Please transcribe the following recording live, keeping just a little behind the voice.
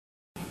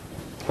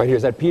Right here,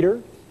 is that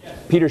Peter? Yes.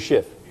 Peter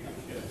Schiff.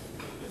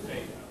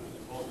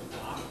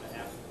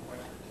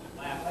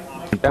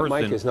 That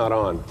mic is not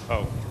on.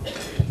 Oh.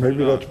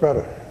 Maybe that's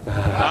better.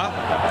 Huh?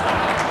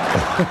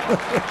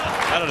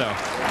 I don't know.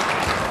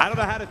 I don't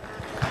know how to...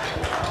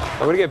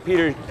 I'm going to get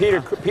Peter.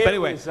 But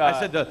anyway, I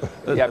said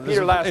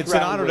Peter last it's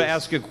an honor to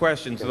ask a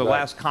question to the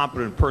last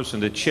competent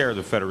person to chair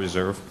the Federal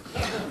Reserve.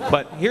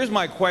 But here's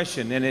my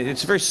question, and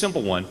it's a very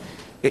simple one.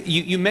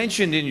 You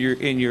mentioned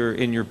in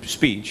your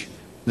speech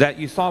that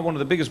you thought one of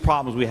the biggest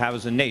problems we have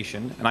as a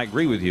nation, and I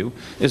agree with you,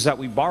 is that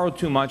we borrow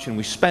too much and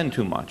we spend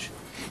too much.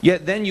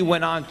 Yet then you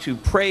went on to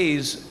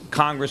praise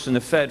Congress and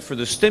the Fed for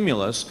the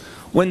stimulus,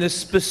 when the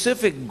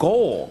specific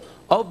goal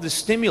of the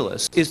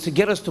stimulus is to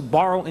get us to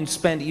borrow and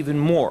spend even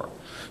more.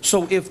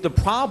 So if the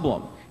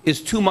problem is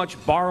too much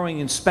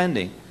borrowing and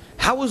spending,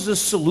 how is the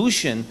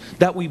solution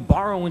that we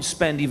borrow and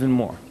spend even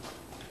more?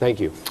 Thank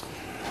you.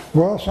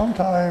 Well,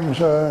 sometimes,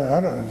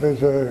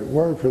 there's a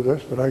word for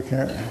this, but I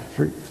can't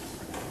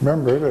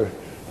remember it,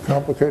 a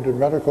complicated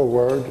medical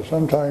word.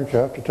 Sometimes you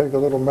have to take a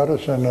little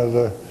medicine of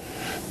the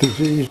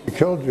disease that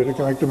killed you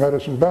to make the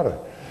medicine better.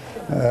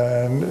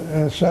 And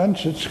in a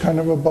sense, it's kind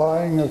of a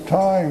buying of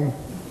time.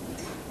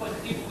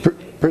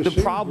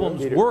 The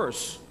problem's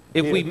worse.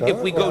 If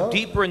we go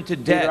deeper into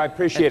debt... Peter, I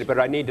appreciate it, but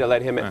I need to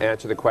let him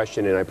answer the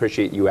question, and I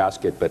appreciate you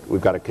ask it, but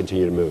we've got to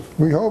continue to move.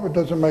 We hope it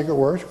doesn't make it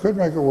worse. Could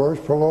make it worse,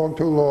 prolong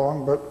too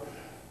long, but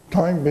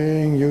time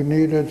being, you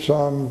needed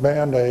some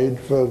Band-Aid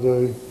for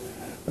the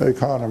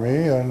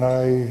economy, and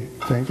I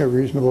think a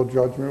reasonable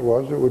judgment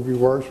was it would be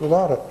worse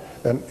without it,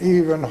 and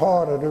even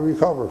harder to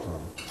recover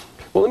from.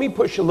 Well, let me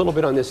push a little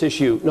bit on this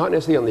issue, not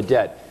necessarily on the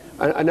debt.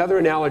 Another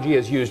analogy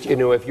is used, you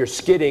know, if you're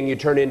skidding, you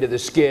turn into the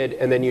skid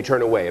and then you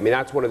turn away. I mean,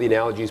 that's one of the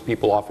analogies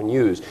people often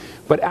use.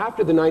 But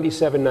after the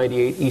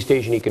 97-98 East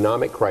Asian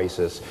economic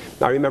crisis,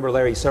 I remember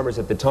Larry Summers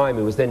at the time,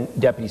 who was then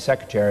Deputy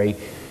Secretary,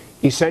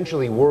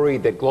 essentially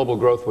worried that global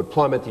growth would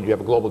plummet, that you'd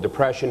have a global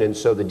depression, and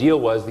so the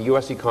deal was the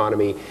U.S.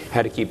 economy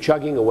had to keep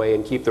chugging away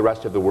and keep the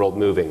rest of the world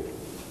moving.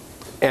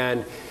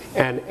 And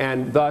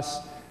thus,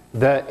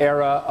 the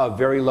era of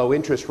very low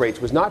interest rates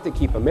was not to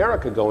keep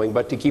America going,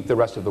 but to keep the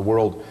rest of the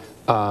world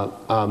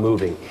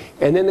moving.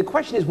 And then the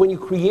question is, when you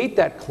create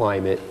that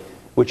climate,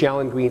 which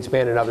Alan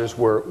Greenspan and others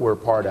were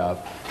part of,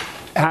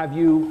 have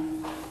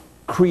you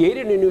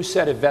created a new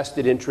set of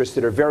vested interests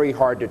that are very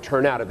hard to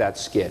turn out of that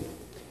skid?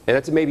 And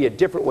that's maybe a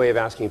different way of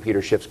asking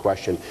Peter Schiff's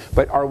question.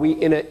 But are we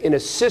in a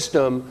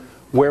system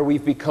where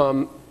we've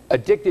become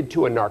addicted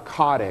to a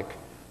narcotic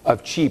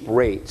of cheap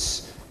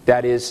rates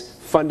that is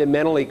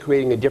fundamentally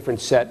creating a different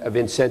set of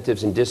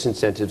incentives and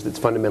disincentives that's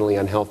fundamentally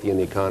unhealthy in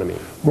the economy?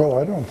 Well,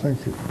 I don't think,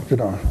 you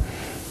know,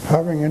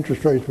 having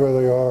interest rates where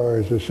they are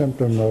is a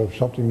symptom of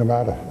something the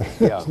matter.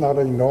 Yeah. It's not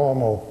a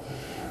normal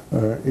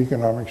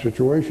economic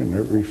situation.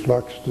 It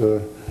reflects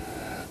the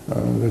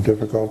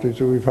difficulties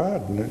that we've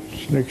had. And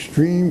it's an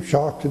extreme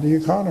shock to the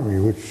economy,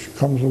 which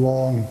comes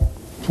along,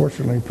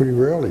 fortunately, pretty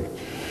rarely.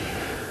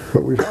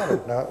 But we've had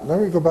it. Now,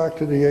 let me go back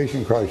to the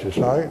Asian crisis.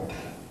 Now,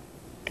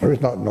 I was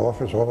not in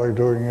office. All I'm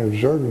doing is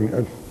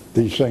observing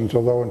these things,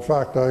 although in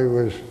fact I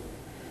was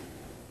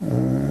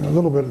a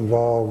little bit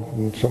involved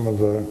in some of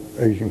the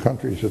Asian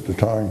countries at the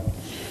time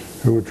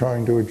who were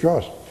trying to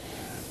adjust.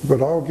 But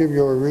I'll give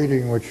you a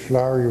reading which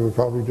Larry would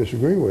probably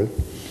disagree with.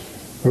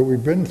 But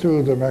we've been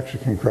through the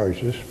Mexican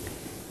crisis.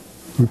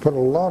 We put a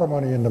lot of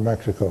money into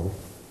Mexico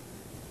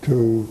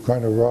to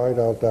kind of ride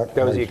out that crisis.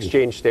 That was the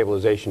Exchange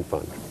Stabilization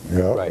Fund.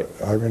 Yeah, right.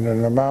 I mean,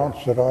 in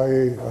amounts that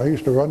I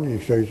used to run the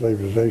Exchange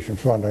Stabilization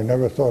Fund. I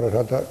never thought it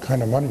had that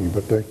kind of money,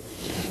 but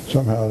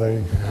somehow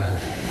they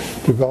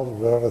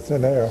developed it out of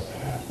thin air.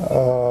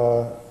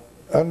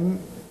 And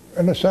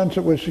in a sense,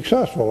 it was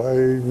successful.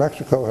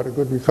 Mexico had a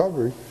good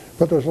recovery,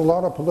 but there's a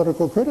lot of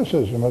political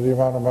criticism of the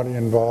amount of money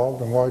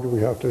involved, and why do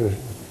we have to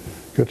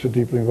get so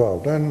deeply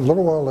involved? And a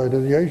little while later,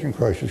 the Asian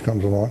crisis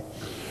comes along.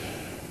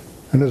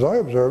 And as I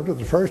observed it,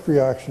 the first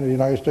reaction of the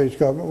United States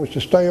government was to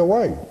stay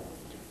away.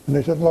 And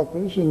they said, look,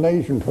 this is an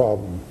Asian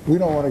problem. We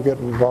don't want to get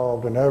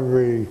involved in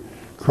every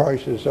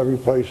crisis, every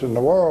place in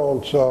the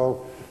world,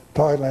 so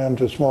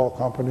Thailand's a small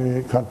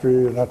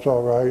country, and that's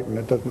all right,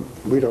 and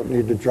we don't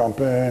need to jump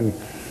in.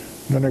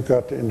 Then it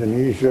got to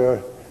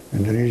Indonesia.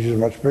 Indonesia's a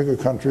much bigger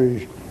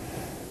country.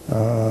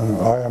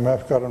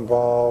 IMF got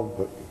involved,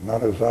 but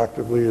not as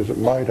actively as it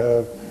might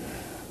have.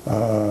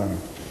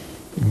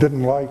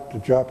 Didn't like the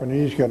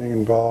Japanese getting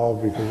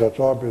involved because that's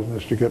our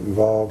business to get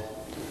involved.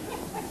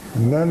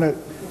 And then it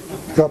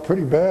got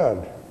pretty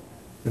bad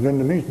in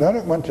Indonesia. Then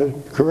it went to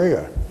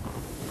Korea.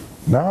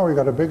 Now we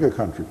got a bigger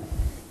country.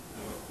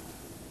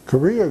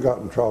 Korea got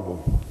in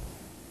trouble.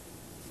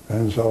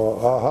 And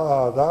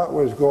so, that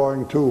was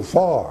going too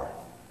far.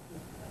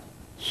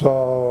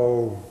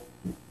 So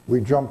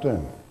we jumped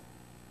in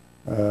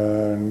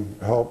and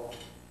helped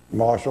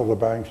marshal the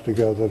banks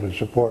together to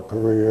support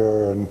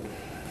Korea and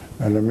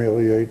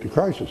ameliorate the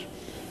crisis.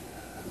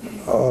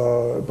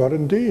 But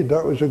indeed,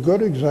 that was a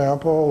good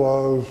example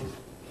of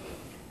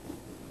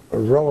a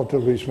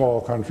relatively small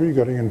country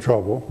getting in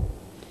trouble.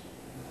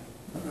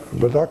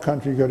 But that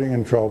country getting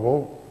in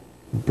trouble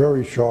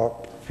very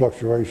sharp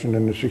fluctuation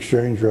in this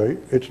exchange rate,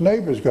 its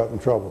neighbors got in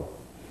trouble.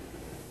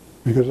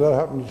 Because that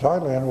happened to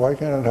Thailand, why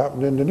can't it happen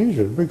to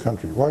Indonesia, a big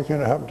country? Why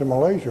can't it happen to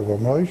Malaysia? Well,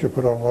 Malaysia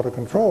put on a lot of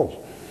controls.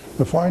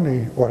 And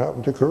finally, what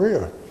happened to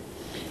Korea?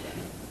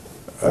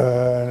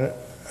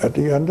 At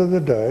the end of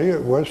the day,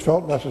 it was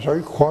felt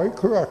necessary, quite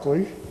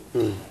correctly,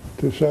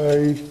 to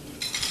say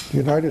the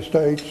United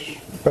States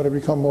better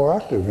become more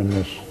active in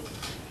this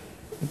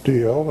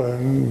deal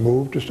and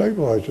move to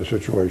stabilize the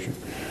situation.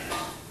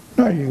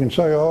 Now you can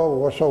say, oh,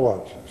 well, so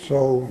what?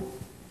 So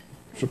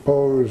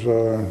suppose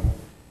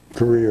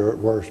Korea at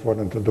worst went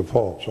into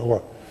default, so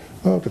what?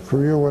 Well, if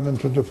Korea went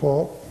into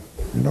default,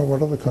 you know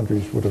what other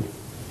countries would have.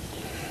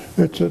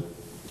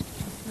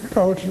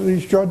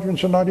 These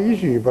judgments are not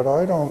easy, but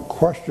I don't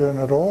question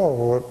at all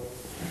what,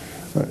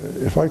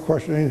 if I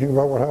question anything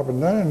about what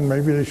happened then,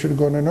 maybe they should have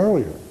gone in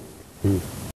earlier.